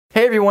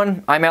Hey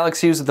everyone, I'm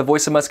Alex Hughes with the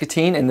Voice of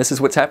Muscatine, and this is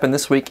what's happened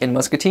this week in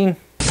Muscatine.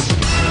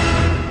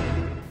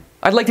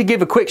 I'd like to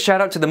give a quick shout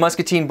out to the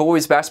Muscatine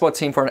boys basketball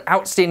team for an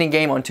outstanding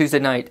game on Tuesday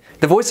night.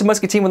 The Voice of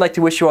Muscatine would like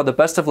to wish you all the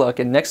best of luck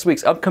in next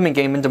week's upcoming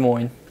game in Des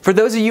Moines. For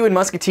those of you in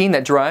Muscatine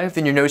that drive,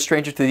 then you're no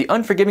stranger to the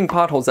unforgiving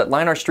potholes that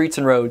line our streets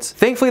and roads.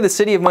 Thankfully, the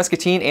City of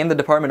Muscatine and the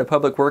Department of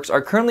Public Works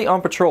are currently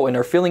on patrol and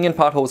are filling in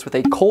potholes with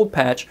a cold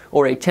patch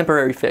or a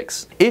temporary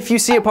fix. If you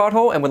see a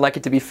pothole and would like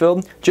it to be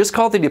filled, just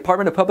call the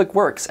Department of Public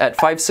Works at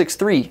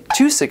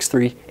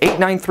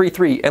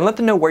 563-263-8933 and let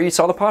them know where you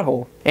saw the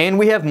pothole. And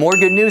we have more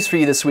good news for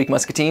you this week,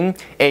 Muscatine.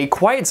 A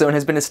quiet zone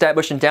has been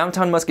established in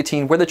downtown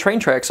Muscatine where the train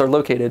tracks are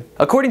located.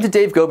 According to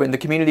Dave Gobin, the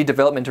Community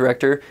Development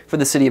Director for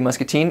the City of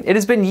Muscatine, it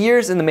has been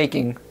years in the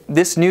making.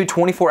 This new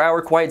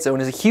 24-hour quiet zone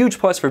is a huge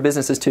plus for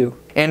businesses too.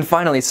 And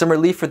finally, some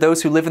relief for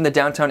those who live in the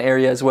downtown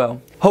area as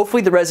well.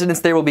 Hopefully the residents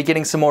there will be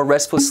getting some more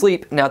restful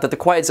sleep now that the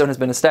quiet zone has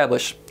been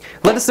established.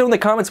 Let us know in the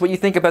comments what you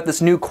think about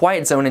this new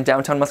quiet zone in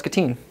downtown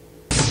Muscatine.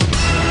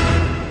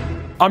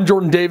 I'm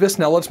Jordan Davis.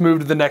 Now let's move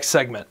to the next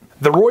segment.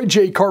 The Roy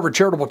J. Carver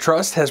Charitable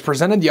Trust has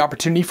presented the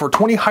opportunity for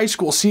 20 high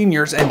school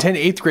seniors and 10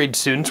 8th grade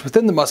students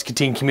within the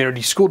Muscatine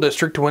Community School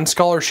District to win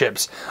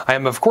scholarships. I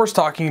am of course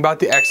talking about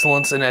the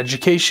Excellence in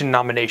Education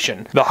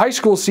nomination. The high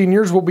school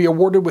seniors will be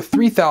awarded with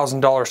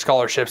 $3,000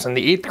 scholarships and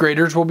the 8th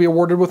graders will be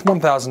awarded with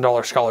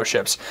 $1,000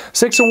 scholarships.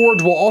 6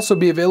 awards will also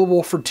be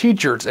available for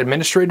teachers,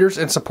 administrators,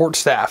 and support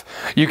staff.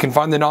 You can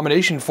find the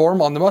nomination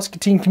form on the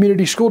Muscatine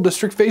Community School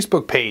District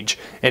Facebook page.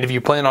 And if you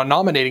plan on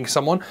nominating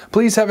someone,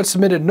 please have it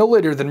submitted no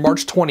later than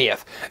March 20th.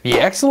 The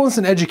Excellence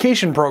in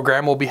Education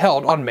program will be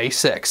held on May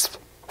 6th.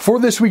 For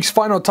this week's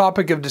final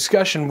topic of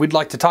discussion, we'd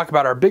like to talk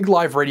about our big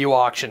live radio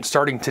auction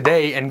starting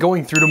today and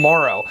going through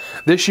tomorrow.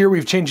 This year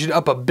we've changed it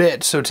up a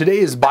bit, so today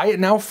is Buy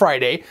It Now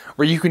Friday,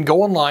 where you can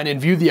go online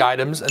and view the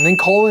items and then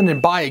call in and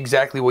buy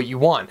exactly what you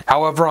want.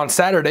 However, on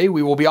Saturday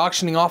we will be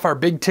auctioning off our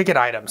big ticket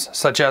items,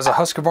 such as a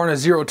Husqvarna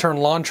zero-turn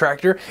lawn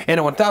tractor and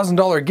a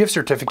 $1,000 gift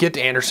certificate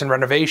to Anderson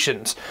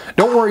Renovations.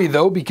 Don't worry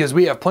though, because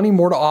we have plenty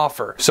more to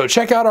offer. So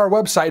check out our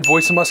website,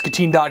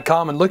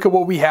 voiceofmuscatine.com, and look at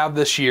what we have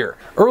this year.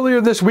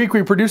 Earlier this week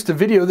we produced a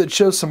video that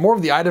shows some more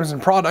of the items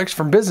and products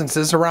from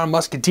businesses around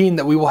Muscatine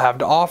that we will have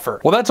to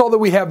offer. Well, that's all that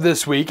we have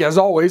this week. As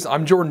always,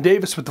 I'm Jordan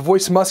Davis with the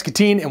Voice of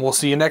Muscatine, and we'll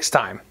see you next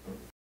time.